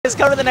Just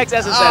come to the next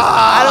SSS.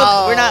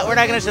 Oh. We're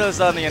not gonna show this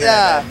on the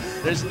internet. Yeah.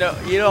 Man. There's no.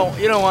 You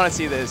don't want to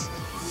see this.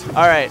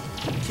 All right.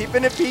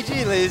 Keeping it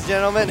PG, ladies and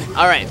gentlemen.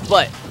 All right,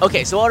 but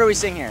okay. So what are we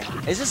seeing here?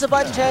 Is this a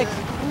button check?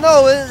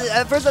 No,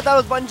 at first I thought it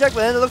was button check, but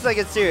then it looks like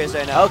it's serious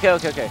right now.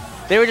 Okay.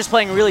 They were just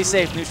playing really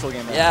safe neutral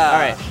game. Right? Yeah. All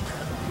right.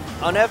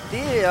 On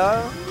FD,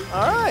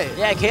 all right.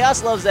 Yeah,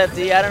 Kaos loves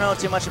FD. I don't know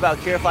too much about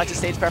Kiraflax's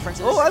stage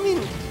preferences. Oh, I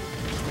mean,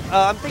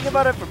 I'm thinking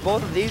about it for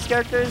both of these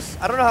characters.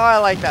 I don't know how I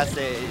like that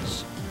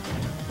stage.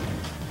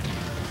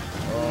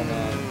 Oh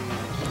man.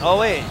 Oh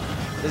wait.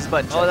 This is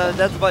button check. Oh,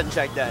 that's button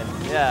check then.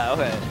 Yeah.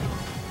 Okay.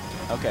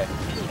 Okay.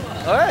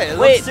 All right.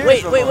 Wait.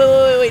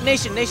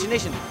 Nation.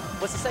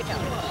 What's the set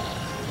count?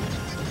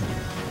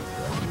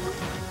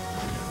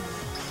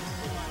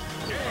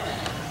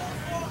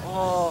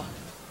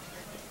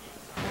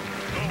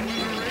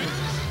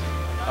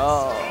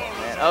 Oh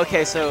man.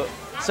 Okay, so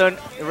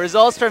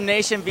results from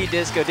Nation v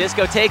Disco.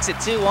 Disco takes it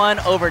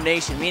 2-1 over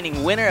Nation,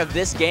 meaning winner of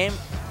this game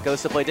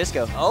goes to play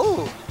Disco.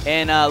 Oh.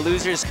 And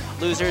losers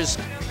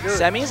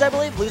semis, I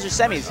believe. Losers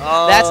semis.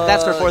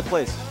 That's for 4th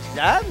place.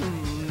 That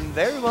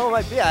very well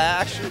might be.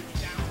 I'm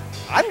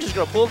just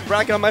gonna pull the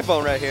bracket on my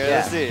phone right here. Yeah.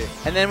 Let's see.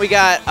 And then we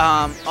got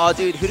oh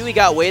dude, who do we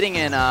got waiting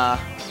in Who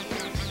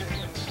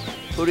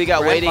do we got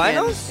Grand waiting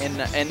finals? in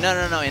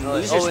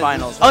losers in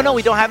finals? losers Oh no,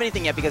 we don't have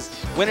anything yet because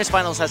winners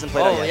finals hasn't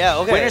played out yet. Yeah,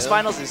 okay. Winners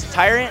finals is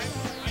Tyrant.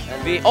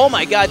 Oh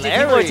my God, dude,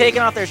 people are Larry.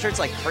 taking off their shirts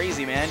like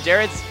crazy, man.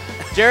 Jared's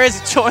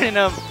joining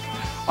them.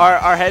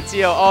 Our head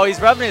TO. Oh, he's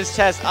rubbing his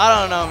chest. I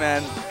don't know,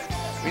 man.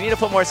 We need to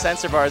put more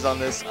sensor bars on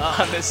this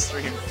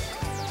stream.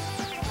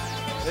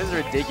 This is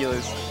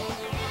ridiculous.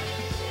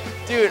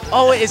 Dude,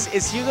 oh wait,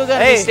 is Hugo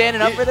gonna be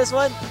standing up for this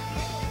one?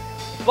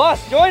 Boss,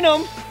 join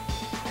him.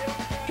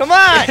 Come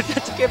on.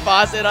 To get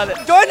Boss in on it.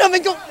 Join him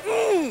and go.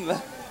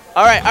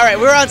 All right,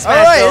 we're on Smash.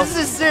 All right, though. this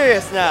is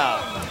serious now.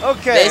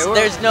 Okay.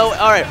 There's no.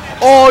 All right.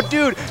 Oh,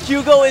 dude,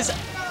 Hugo is.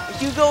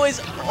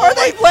 Are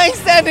they playing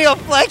standing up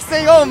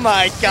flexing? Oh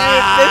my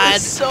God!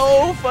 This is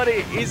so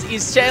funny.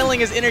 He's channeling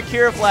his inner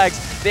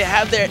Kiraflax.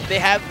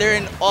 They're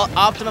in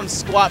optimum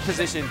squat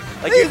position.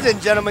 Like, ladies and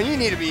gentlemen, you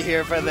need to be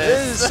here for this.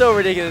 This is so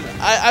ridiculous.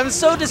 I'm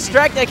so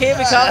distracted. I can't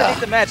even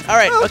commentate the match. All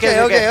right. Okay.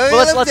 Okay.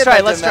 Well, let's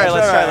try. Let's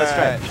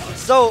try.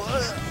 So,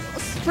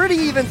 it's pretty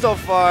even so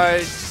far.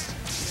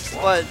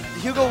 But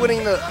Hugo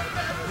winning the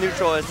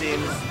neutral, it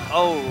seems.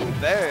 Oh,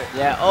 there.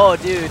 Yeah. Oh,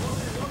 dude.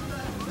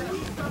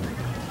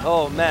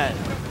 Oh man.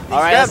 All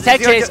right, let's tech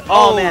chase.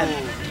 Oh man.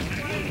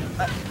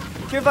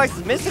 Kiraflax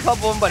has missed a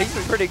couple of them, but he's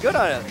been pretty good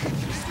on it.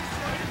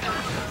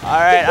 All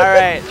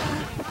right.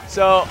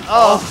 So,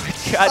 oh my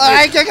God, dude.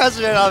 I can't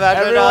concentrate on that.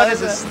 Everyone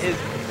is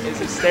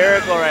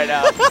hysterical right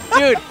now,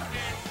 dude.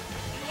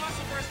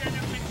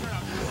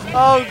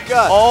 Oh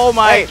God. Oh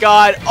my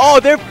God. Oh,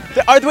 they're.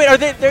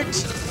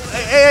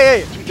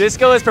 Hey.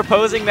 Disco is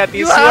proposing that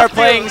these two are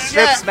playing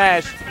Strip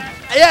Smash.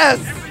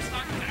 Yes.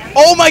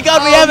 Oh my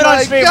God, we have it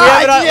on stream.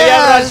 God, we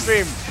have it on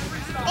stream.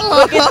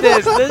 Look at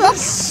this. This is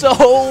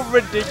so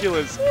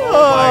ridiculous. Oh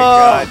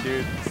my God,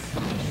 dude.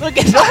 Look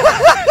at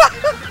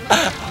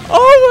that.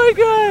 Oh my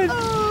God.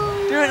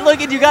 Dude,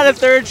 look at you got a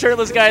third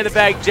shirtless guy in the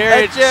back.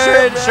 Jared.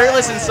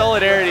 Shirtless in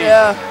solidarity.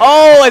 Yeah.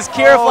 Oh, as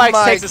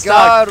Kiraflax takes a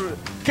stock. God.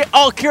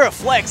 Oh,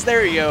 Kiraflax.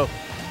 There you go.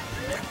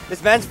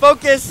 This man's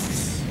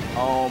focused.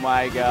 Oh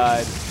my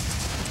God.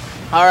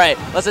 All right,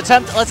 let's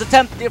attempt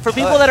for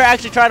people that are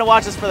actually trying to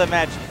watch this for the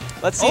match.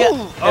 Let's see if we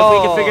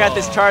can figure out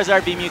this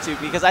Charizard v Mewtwo,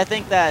 because I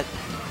think that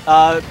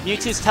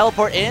Mewtwo's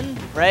teleport in,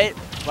 right?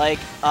 Like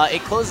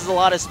it closes a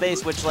lot of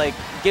space, which like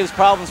gives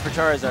problems for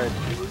Charizard.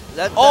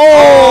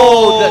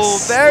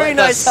 Very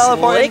nice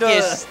teleport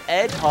into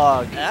edge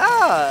hog.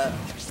 Yeah.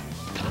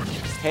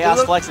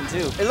 Kaos flexing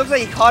too. It looks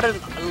like he caught it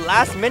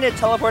last minute,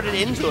 teleported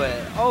into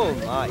it. Oh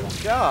my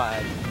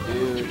God,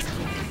 dude.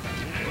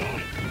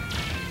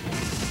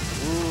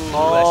 Ooh,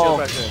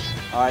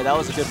 all right, that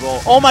was a good roll.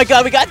 Oh my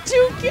God, we got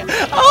 2 kills.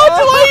 Oh,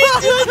 why are you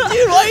doing,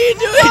 dude? Why are you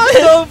doing this?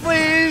 No,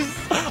 please.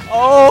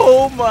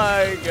 Oh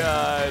my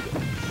God.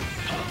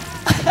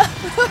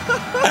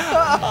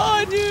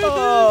 Oh,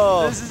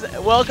 dude. This is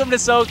welcome to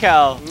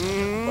SoCal.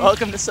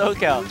 Welcome to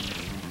SoCal.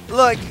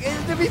 Look,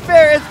 to be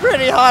fair, it's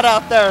pretty hot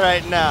out there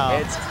right now.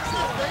 It's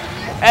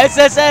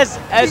SSS,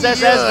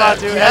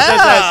 Matu,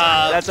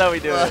 SSS. That's how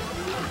we do it.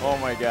 Oh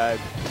my God.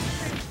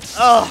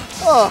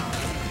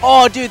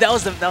 Oh, dude, that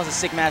was a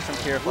sick match from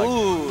Kiraflax.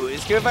 Ooh,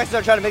 is Kiraflax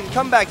trying to make a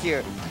comeback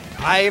here?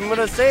 I'm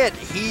gonna say it.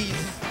 He's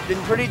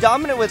been pretty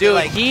dominant with it. Dude,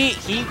 like, he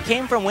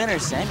came from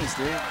winners semis,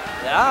 dude.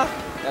 Yeah.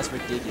 That's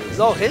ridiculous.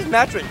 So his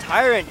match with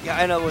Tyrant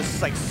kind of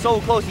was like so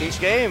close each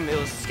game. It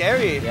was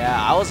scary.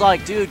 Yeah, I was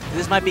like, dude,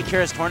 this might be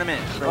Kira's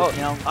tournament. Bro,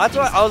 you know? That's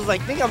why I was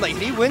like thinking. I'm like, if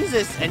he wins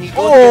this and he goes.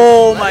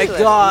 Oh my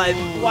God!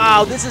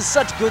 Wow, this is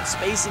such good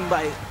spacing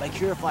by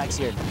Kiraflax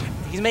here.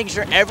 He's making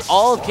sure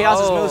all of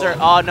Kaos's moves are.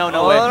 Oh no,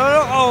 no way.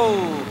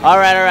 Oh. All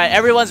right.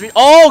 Everyone's. The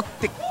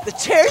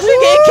chairs are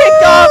getting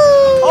kicked off.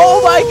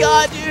 Oh my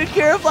God, dude!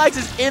 Kiraflax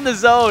is in the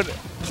zone.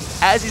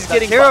 As he's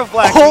getting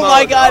Kiraflax oh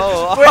my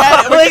God, we're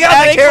adding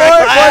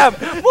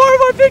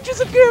more pictures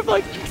of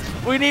Kiraflax.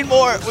 We need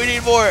more.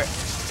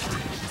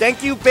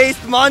 Thank you,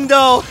 Based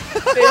Mondo.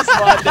 Based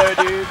Mondo,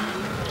 dude.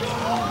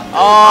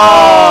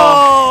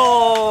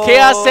 Oh.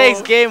 Kaos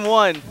takes game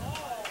 1. Dude,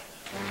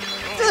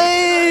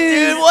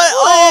 what?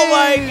 Oh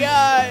my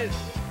god.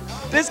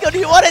 Disco, do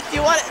you want it? Do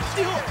you want it?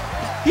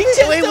 He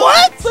Wait,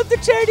 what? Flip the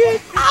chair, dude.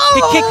 Oh.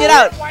 He kicked it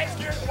out. Why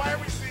are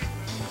we seeing?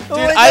 Dude,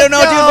 I don't know,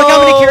 dude. Look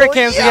how many Kira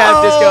cams we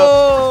have,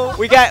 Disco.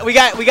 We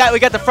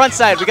got the front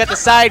side. We got the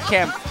side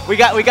cam. We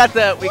got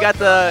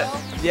the.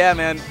 Yeah,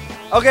 man.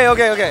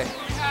 Okay.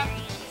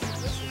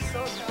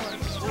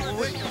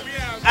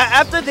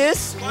 After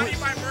this, Body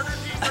by Burger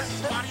King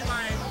versus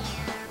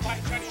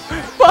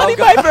Body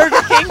by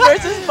Burger King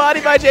versus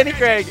Body by Jenny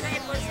Craig.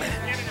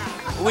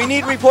 we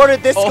need reporter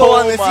Disco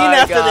on the scene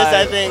after this,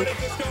 I think.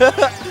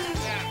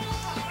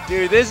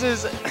 Dude, this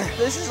is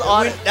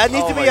on. That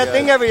needs to be a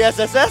thing every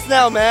SSS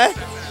now, man.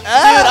 Dude,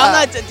 I'm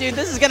not. Dude,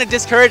 this is gonna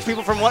discourage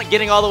people from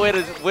getting all the way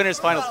to winners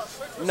finals.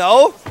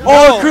 No.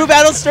 Oh, crew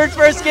battle shirts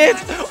for skins.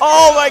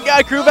 Oh my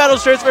God, crew battle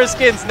shirts for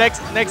skins.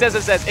 Next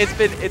SSS. It's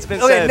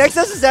been Okay, said. next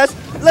SSS.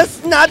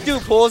 Let's not do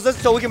pools,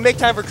 so we can make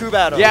time for crew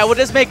battles. Yeah, we'll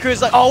just make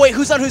crews like. Oh wait,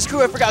 who's on whose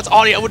crew? I forgot. It's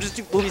audio. We'll just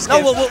do skins.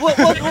 No,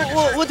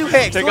 we'll do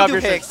picks. Take We'll off do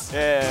your picks. shirt.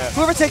 Yeah.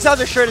 Whoever takes out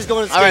their shirt is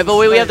going to skins. All right, but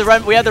we have the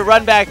run. We have the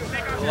run back.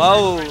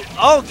 Whoa.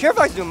 Oh,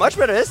 Kiraflax is doing much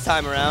better this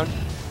time around.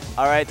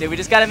 All right, dude. We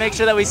just gotta make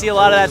sure that we see a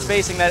lot of that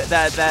spacing that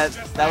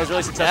was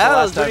really successful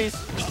last time.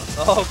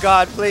 Oh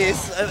God,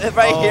 please!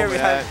 Right here we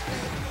have.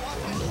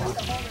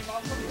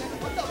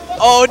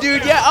 Oh,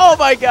 dude, yeah. Oh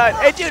my God.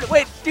 Hey, dude,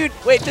 wait,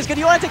 Disco, do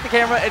you want to take the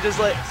camera and just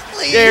like?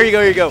 Please. There you go.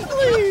 Here you go.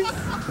 Please.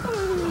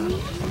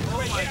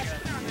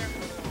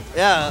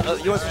 Yeah.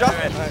 You want to switch off?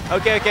 Right.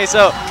 Okay.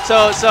 So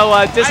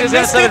Disco's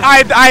gonna set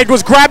I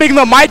was grabbing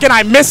the mic and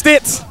I missed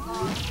it.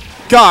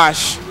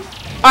 Gosh.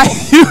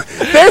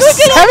 There's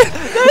seven.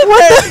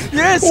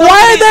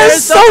 Why are there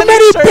so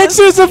many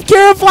pictures of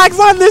Kiraflax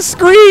on this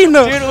screen?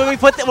 Dude, when we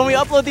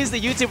upload these to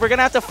YouTube, we're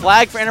gonna have to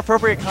flag for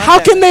inappropriate content. How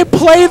can they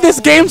play this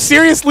game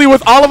seriously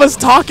with all of us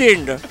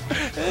talking? This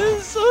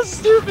is so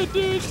stupid,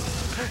 dude.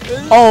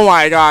 Oh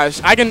my gosh,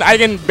 I can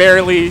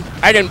barely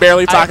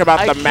talk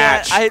about the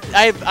match.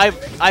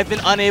 I've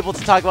been unable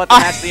to talk about the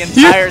match the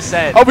entire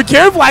set. Oh, but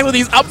Kiraflax with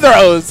these up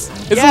throws.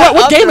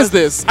 What game is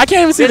this? I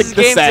can't even see the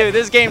set.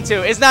 This is game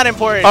 2. It's not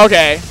important.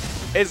 Okay.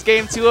 It's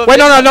game 2 of. Wait,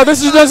 no.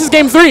 This is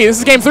game 3. This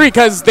is game 3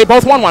 because they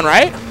both won one,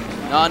 right?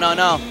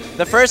 No.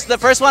 The first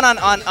one on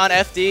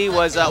FD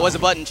was a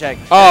button check.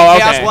 Oh, okay.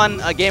 Chaos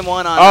won game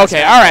 1 on.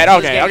 Okay, all right,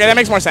 okay, that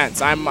makes more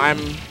sense.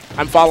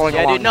 I'm following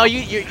along. Dude, no,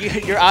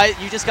 your eye,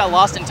 you just got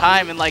lost in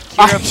time and like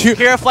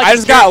Kiraflax. I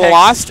just got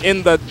lost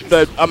in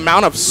the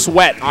amount of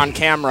sweat on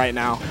cam right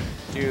now.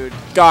 Dude.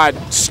 God,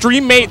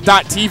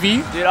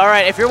 streammate.tv. Dude, all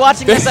right, if you're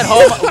watching this at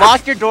home,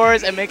 lock your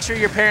doors and make sure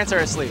your parents are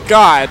asleep.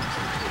 God,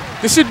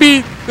 this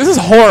is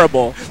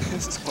horrible.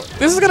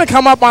 This is gonna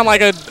come up on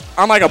like a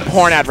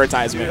porn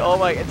advertisement. Dude, oh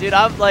my, dude,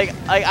 I'm like,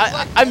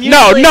 I'm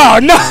usually. No.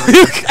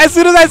 As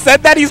soon as I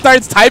said that, he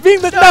starts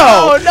typing. No.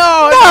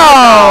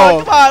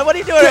 Come on, what are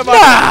you doing,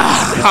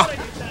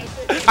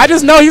 I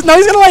just know he's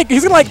gonna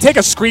like take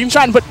a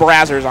screenshot and put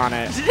Brazzers on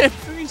it.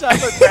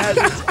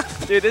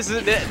 Dude,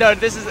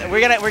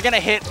 we're gonna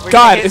hit.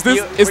 God, is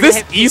this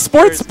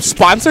esports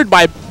sponsored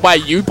by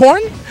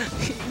YouPorn?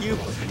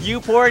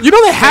 YouPorn. You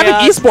know they have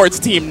an esports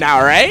team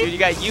now, right? Dude, you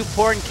got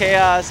YouPorn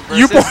Kaos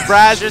versus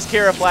Brazzers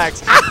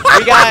Kiraflax.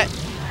 We got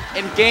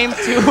in game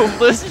 2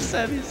 loser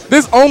semis.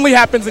 This only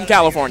happens in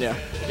California.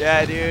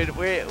 Yeah, dude,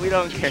 we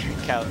don't care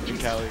in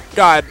Cali.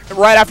 God,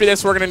 right after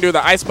this, we're gonna do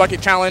the ice bucket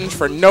challenge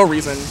for no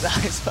reason. The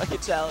ice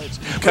bucket challenge.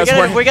 Because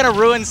we're gonna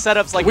ruin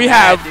setups like we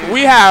have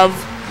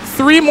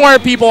 3 more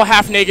people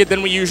half naked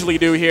than we usually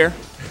do here.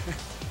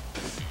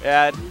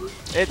 Yeah,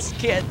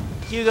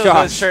 Hugo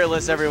goes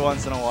shirtless every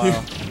once in a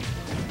while.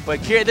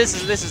 But this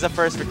is a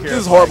first for Kira. This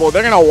is horrible.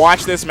 They're gonna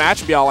watch this match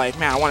and be all like,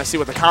 "Man, I want to see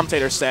what the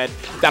commentator said.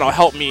 That'll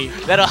help me.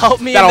 That'll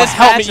help me.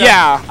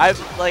 Yeah.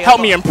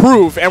 Help me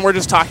improve." And we're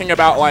just talking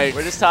about like.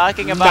 We're just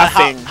talking about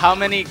how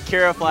many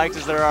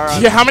Kiraflaxes there are.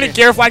 Yeah, how many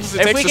Kiraflaxes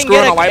it takes to screw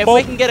on a light bulb.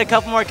 If we can get a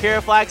couple more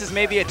Kiraflaxes,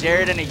 maybe a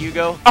Jared and a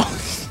Hugo. Oh.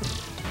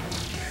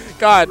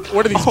 God,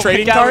 what are these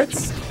trading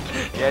cards?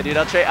 Yeah, dude,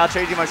 I'll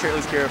trade you my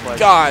shirtless Kiraflax.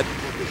 God,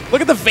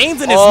 look at the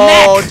veins in his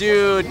neck. Oh,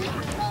 dude,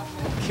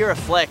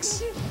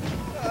 Kiraflax.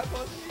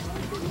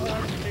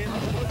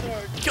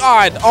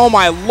 God, oh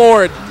my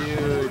lord.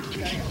 Dude.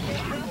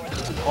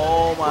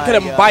 Oh my God. Look at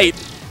him bite.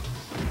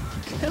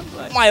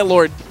 My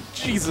lord,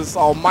 Jesus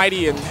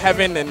almighty in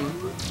heaven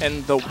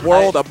and the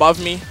world above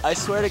me. I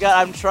swear to God,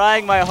 I'm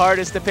trying my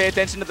hardest to pay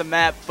attention to the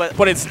map,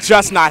 but it's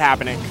just not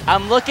happening.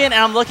 I'm looking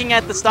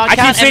at the stock I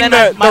count, keep seeing and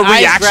then my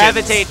eyes reactions.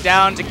 gravitate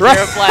down to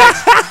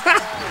Kiraflax.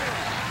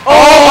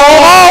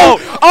 Oh,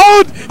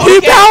 he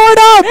powered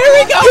up! Here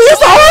we go! He's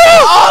powered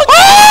up! Oh!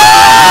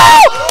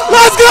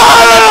 Let's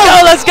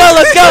go!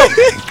 Let's go!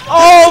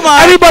 Oh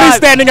my Everybody's God.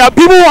 standing up.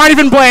 People who aren't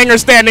even playing are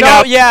standing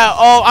No, up. yeah.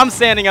 Oh, I'm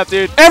standing up,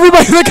 dude.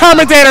 Everybody, the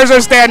commentators are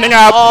standing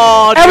up.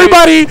 Oh, dude.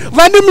 Everybody,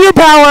 lend him your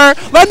power.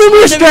 Lend him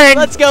your strength.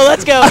 Let's go.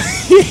 Let's go.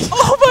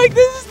 Oh my,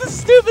 this is the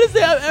stupidest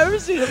thing I've ever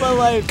seen in my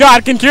life.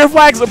 God, can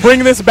Kiraflax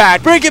bring this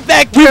back? Bring it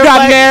back, We've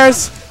got Kiraflax.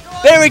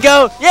 Nairs. There we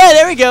go. Yeah,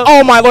 there we go.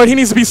 Oh my lord, he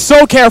needs to be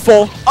so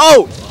careful.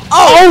 Oh.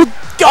 Oh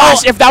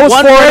gosh, if that was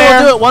one forward fair air.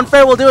 will do it. One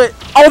fair will do it.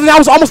 Oh, then that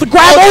was almost a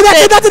grab. Oh, Oh,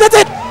 that's that's it. That's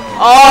it. That's it.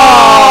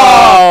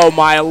 Oh. Oh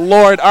my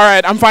lord. All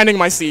right, I'm finding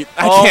my seat.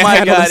 I Oh can't my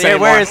handle God. this Yeah,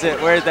 anymore. where is it?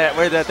 Where'd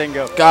that thing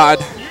go? God.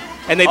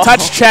 And they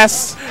touch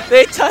chests.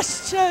 They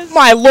touched chest.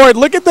 My lord,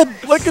 look at the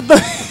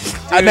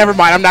never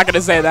mind. I'm not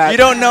gonna say that. You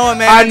don't know a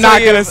man. I'm until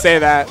not you- gonna say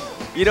that.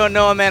 You don't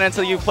know a man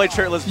until you've played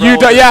shirtless. Bro. You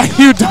don't. Yeah,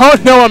 you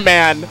don't know a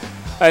man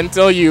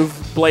until you've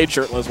played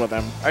shirtless with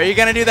him. Are you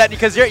gonna do that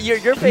because you're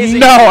facing?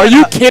 No, are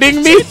you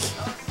kidding me?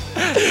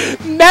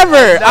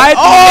 Never. I'd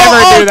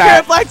never do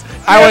that.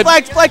 Kiraflax. I would.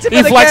 Kiraflax flexed it He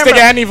for the flexed camera.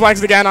 again. He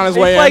flexed again on his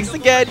He way in. flexed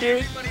again,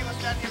 dude.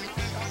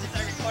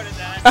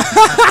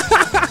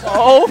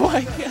 Oh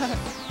my God.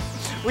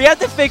 We have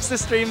to fix the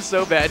stream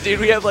so bad, dude.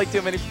 We have like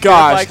too many.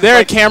 Gosh, Kiraflax there are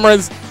flexing.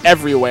 cameras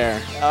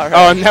everywhere. All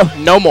right. Oh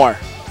no, no more.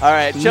 All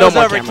right, No show's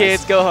more over, cameras.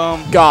 kids. Go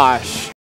home. Gosh.